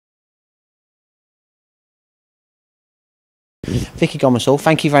Vicky Gomersall,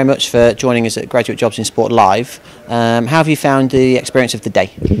 thank you very much for joining us at Graduate Jobs in Sport Live. How have you found the experience of the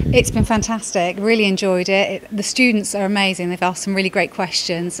day? It's been fantastic, really enjoyed it. The students are amazing, they've asked some really great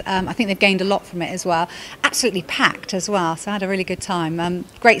questions. I think they've gained a lot from it as well. Absolutely packed as well, so I had a really good time.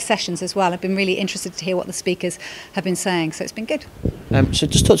 Great sessions as well. I've been really interested to hear what the speakers have been saying, so it's been good. So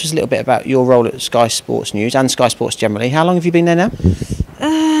just talk to us a little bit about your role at Sky Sports News and Sky Sports generally. How long have you been there now?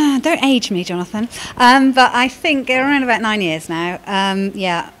 Don't age me, Jonathan, but I think around about 9 years now.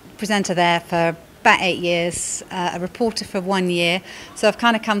 Presenter there for about 8 years, a reporter for 1 year, so I've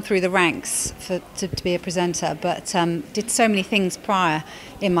kind of come through the ranks to be a presenter, but did so many things prior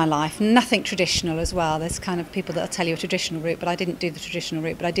in my life, nothing traditional as well. There's kind of people that will tell you a traditional route, but I didn't do the traditional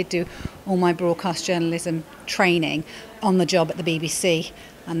route, but I did do all my broadcast journalism training on the job at the BBC,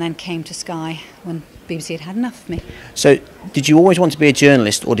 and then came to Sky when BBC had enough of me. So did you always want to be a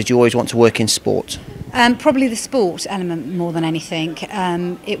journalist, or did you always want to work in sport? Probably the sport element more than anything.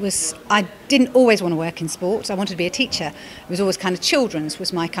 I didn't always want to work in sport. I wanted to be a teacher. It was always kind of children's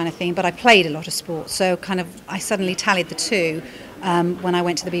was my kind of thing, but I played a lot of sport, so I suddenly tallied the two. When I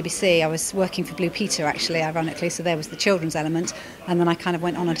went to the BBC, I was working for Blue Peter, actually, ironically, so there was the children's element, and then I kind of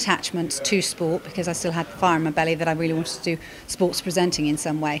went on an attachment to sport because I still had the fire in my belly that I really wanted to do sports presenting in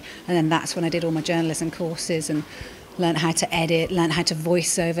some way, and then that's when I did all my journalism courses and learned how to edit, learned how to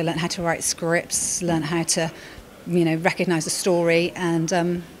voice over, learned how to write scripts, learned how to, recognise a story, and so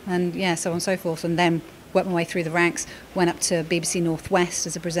on and so forth, and then worked my way through the ranks, went up to BBC North West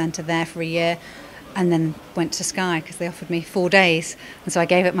as a presenter there for a year, and then went to Sky because they offered me 4 days, and so I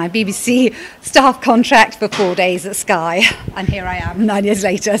gave up my BBC staff contract for 4 days at Sky, and here I am 9 years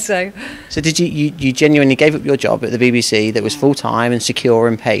later. So did you genuinely gave up your job at the BBC that was full time and secure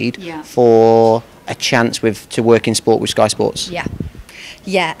and paid for a chance to work in sport with Sky Sports? Yeah.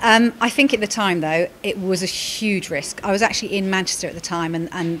 I think at the time though it was a huge risk. I was actually in Manchester at the time,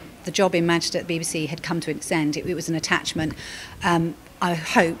 and the job in Manchester at the BBC had come to its end. It was an attachment. I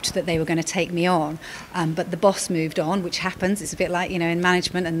hoped that they were going to take me on, but the boss moved on, which happens. It's a bit like, in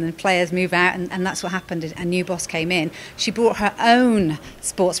management, and the players move out, and that's what happened. A new boss came in. She brought her own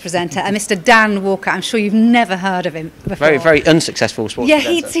sports presenter, a Mr. Dan Walker. I'm sure you've never heard of him before. Very, very unsuccessful sports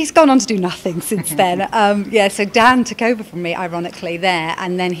presenter. Yeah, he's gone on to do nothing since then. So Dan took over from me, ironically, there,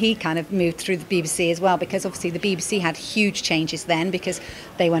 and then he kind of moved through the BBC as well, because obviously the BBC had huge changes then because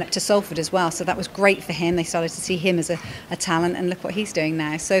they went up to Salford as well, so that was great for him. They started to see him as a talent, and look what he's doing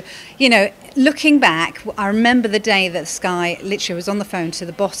now. So, looking back, I remember the day that Sky literally was on the phone to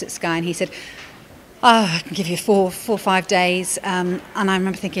the boss at Sky, and he said, I can give you four or 5 days. And I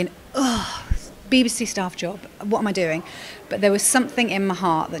remember thinking, BBC staff job, what am I doing? But there was something in my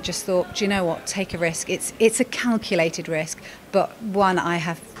heart that just thought, do you know what, take a risk. It's a calculated risk, but one I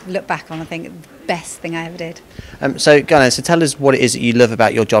have looked back on, I think, the best thing I ever did. So tell us what it is that you love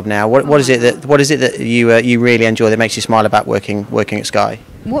about your job now. What is it that you really enjoy that makes you smile about working at Sky?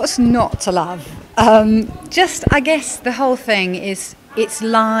 What's not to love? I guess the whole thing is it's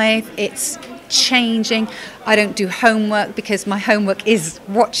live, it's changing. I don't do homework because my homework is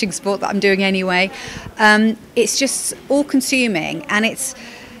watching sport that I'm doing anyway. It's just all consuming, and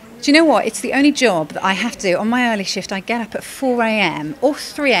do you know what? It's the only job that I have to do. On my early shift, I get up at 4 a.m. or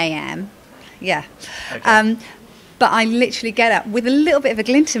 3 a.m. Yeah. Okay. But I literally get up with a little bit of a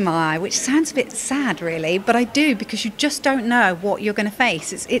glint in my eye, which sounds a bit sad, really, but I do, because you just don't know what you're going to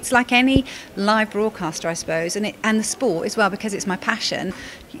face. It's like any live broadcaster, I suppose, and the sport as well, because it's my passion.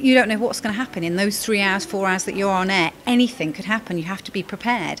 You don't know what's going to happen in those 3 hours, 4 hours that you're on air. Anything could happen. You have to be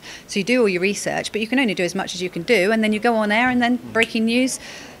prepared. So you do all your research, but you can only do as much as you can do, and then you go on air, and then breaking news,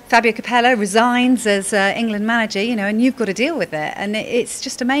 Fabio Capello resigns as England manager, and you've got to deal with it, and it's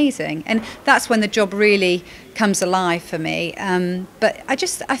just amazing. And that's when the job really comes alive for me. But I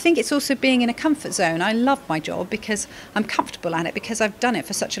think it's also being in a comfort zone. I love my job because I'm comfortable at it, because I've done it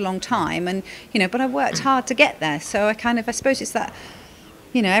for such a long time, and but I worked hard to get there. So I suppose it's that.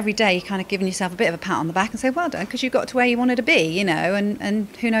 Every day you're kind of giving yourself a bit of a pat on the back and say, well done, because you got to where you wanted to be, and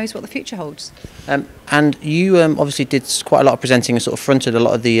who knows what the future holds. And you obviously did quite a lot of presenting and sort of fronted a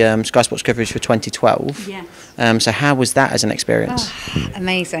lot of the Sky Sports coverage for 2012. Yes. So how was that as an experience?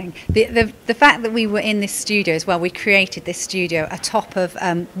 Amazing. The fact that we were in this studio as well, we created this studio atop of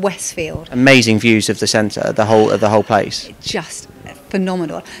Westfield. Amazing views of the centre, the whole place. Just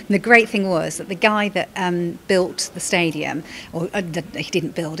phenomenal. And the great thing was that the guy that built the stadium, or he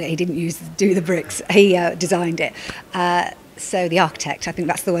didn't build it, he didn't do the bricks, he designed it. So the architect, I think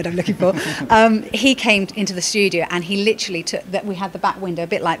that's the word I'm looking for, he came into the studio, and he literally took that. We had the back window a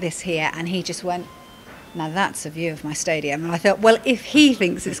bit like this here, and he just went, now that's a view of my stadium. And I thought, well, if he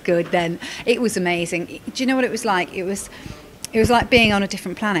thinks it's good, then it was amazing. Do you know what it was like? It was it was like being on a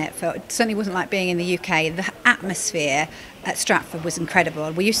different planet. It certainly wasn't like being in the UK. The atmosphere at Stratford was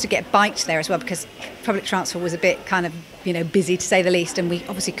incredible. We used to get biked there as well because public transport was a bit kind of, busy to say the least, and we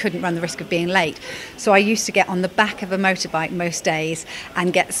obviously couldn't run the risk of being late. So I used to get on the back of a motorbike most days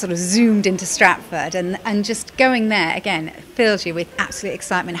and get sort of zoomed into Stratford, and just going there again fills you with absolute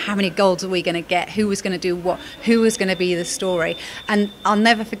excitement. How many goals are we going to get? Who was going to do what? Who was going to be the story? And I'll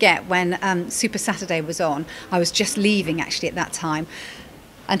never forget when Super Saturday was on. I was just leaving actually at that time.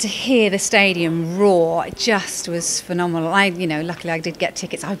 And to hear the stadium roar, it just was phenomenal. Luckily I did get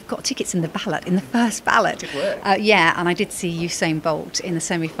tickets. I've got tickets in the first ballot. Good work. Yeah, and I did see Usain Bolt in the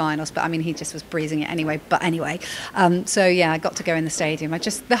semi-finals, but I mean, he just was breezing it anyway. But anyway, so yeah, I got to go in the stadium.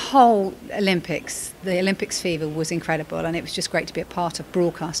 The whole Olympics, the Olympics fever was incredible, and it was just great to be a part of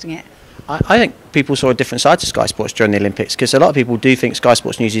broadcasting it. I think people saw a different side to Sky Sports during the Olympics, because a lot of people do think Sky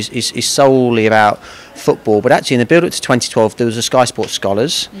Sports News is solely about football, but actually in the build-up to 2012 there was a Sky Sports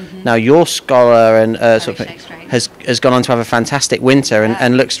Scholars. Mm-hmm. Now your scholar and has gone on to have a fantastic winter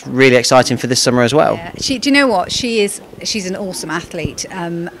and looks really exciting for this summer as well. Yeah. Do you know what? She's an awesome athlete,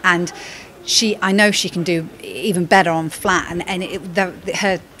 and I know she can do even better on flat, and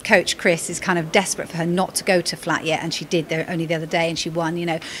her coach Chris is kind of desperate for her not to go to flat yet, and she did there only the other day, and she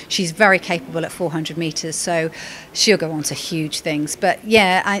won. She's very capable at 400 metres, so she'll go on to huge things. But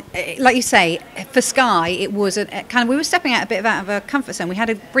yeah, like you say, for Sky, it was we were stepping out a bit out of a comfort zone. We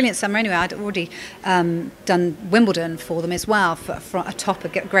had a brilliant summer anyway. I'd already done Wimbledon for them as well, for atop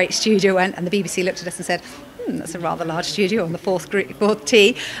a great studio, and the BBC looked at us and said, that's a rather large studio on the fourth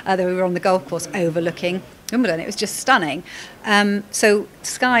tee. That we were on the golf course overlooking Wimbledon. It was just stunning. So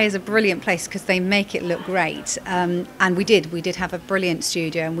Sky is a brilliant place because they make it look great. And we did have a brilliant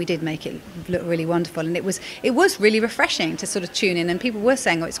studio, and we did make it look really wonderful. And it was really refreshing to sort of tune in. And people were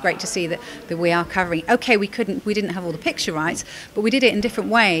saying, it's great to see that we are covering. Okay, we didn't have all the picture rights, but we did it in different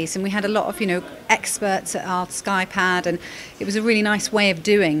ways. And we had a lot of experts at our Sky Pad, and it was a really nice way of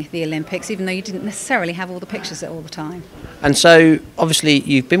doing the Olympics, even though you didn't necessarily have all the pictures all the time. And so obviously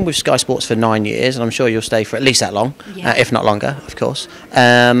you've been with Sky Sports for 9 years, and I'm sure you'll stay for at least that long, if not longer, of course.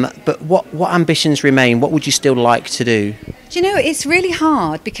 But what ambitions remain? What would you still like to do? Do you know, it's really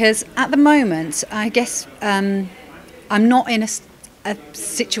hard because at the moment, I guess I'm not in a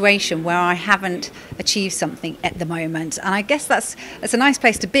situation where I haven't achieved something at the moment, and I guess that's a nice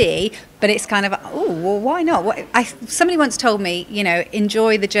place to be, but it's kind of, why not? Somebody once told me,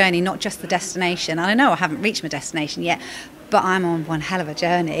 enjoy the journey, not just the destination. And I know I haven't reached my destination yet, but I'm on one hell of a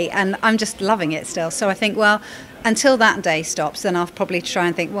journey, and I'm just loving it still. So I think, well, until that day stops, then I'll probably try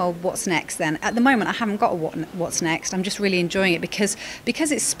and think, well, what's next then? At the moment, I haven't got a what's next. I'm just really enjoying it because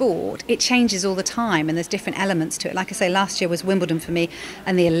it's sport. It changes all the time, and there's different elements to it. Like I say, last year was Wimbledon for me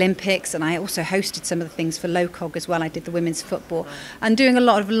and the Olympics, and I also hosted some of the things for LOCOG as well. I did the women's football, and doing a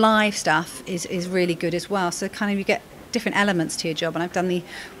lot of live stuff is really good as well. So kind of you get different elements to your job, and I've done the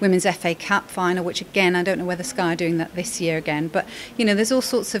Women's FA Cup final, which again, I don't know whether Sky are doing that this year again, but there's all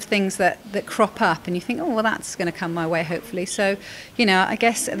sorts of things that crop up, and you think, well, that's going to come my way hopefully. So I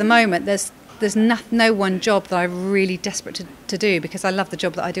guess at the moment there's no one job that I'm really desperate to do, because I love the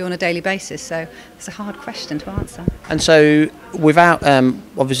job that I do on a daily basis. So it's a hard question to answer. And so without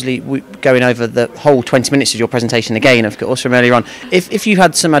obviously going over the whole 20 minutes of your presentation again, of course, from earlier on, if you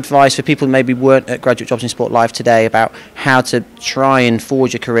had some advice for people who maybe weren't at Graduate Jobs in Sport Live today about how to try and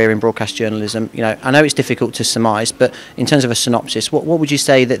forge a career in broadcast journalism, I know it's difficult to surmise, but in terms of a synopsis, what would you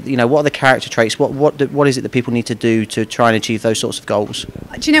say that, what are the character traits, what is it that people need to do to try and achieve those sorts of goals?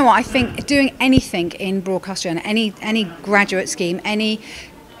 Do you know what? I think doing anything in broadcast journalism, any graduate scheme, any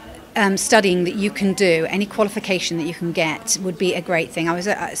studying that you can do, any qualification that you can get would be a great thing. I was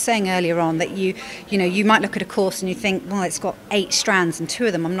saying earlier on that you might look at a course and you think, well, it's got 8 strands and 2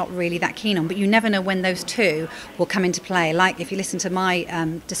 of them I'm not really that keen on, but you never know when those 2 will come into play. Like if you listen to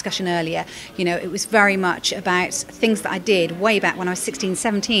my discussion earlier, it was very much about things that I did way back when I was 16,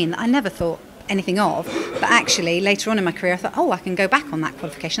 17 that I never thought anything of, but actually later on in my career I thought, I can go back on that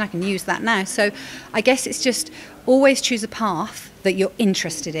qualification, I can use that now. So I guess it's just always choose a path that you're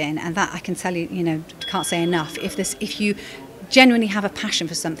interested in, and that I can tell you, can't say enough. If you genuinely have a passion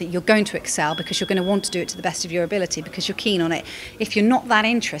for something, you're going to excel because you're going to want to do it to the best of your ability because you're keen on it. If you're not that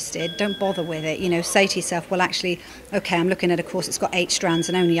interested, don't bother with it. Say to yourself, well, actually, okay, I'm looking at a course that's got 8 strands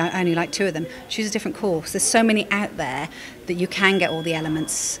and I only like 2 of them. Choose a different course. There's so many out there that you can get all the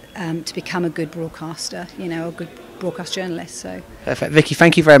elements to become a good broadcaster, a good broadcast journalist. So perfect. Vicky,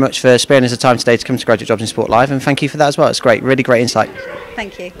 thank you very much for sparing us the time today to come to Graduate Jobs in Sport Live, and thank you for that as well. It's great, really great insight.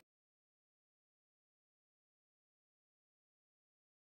 Thank you.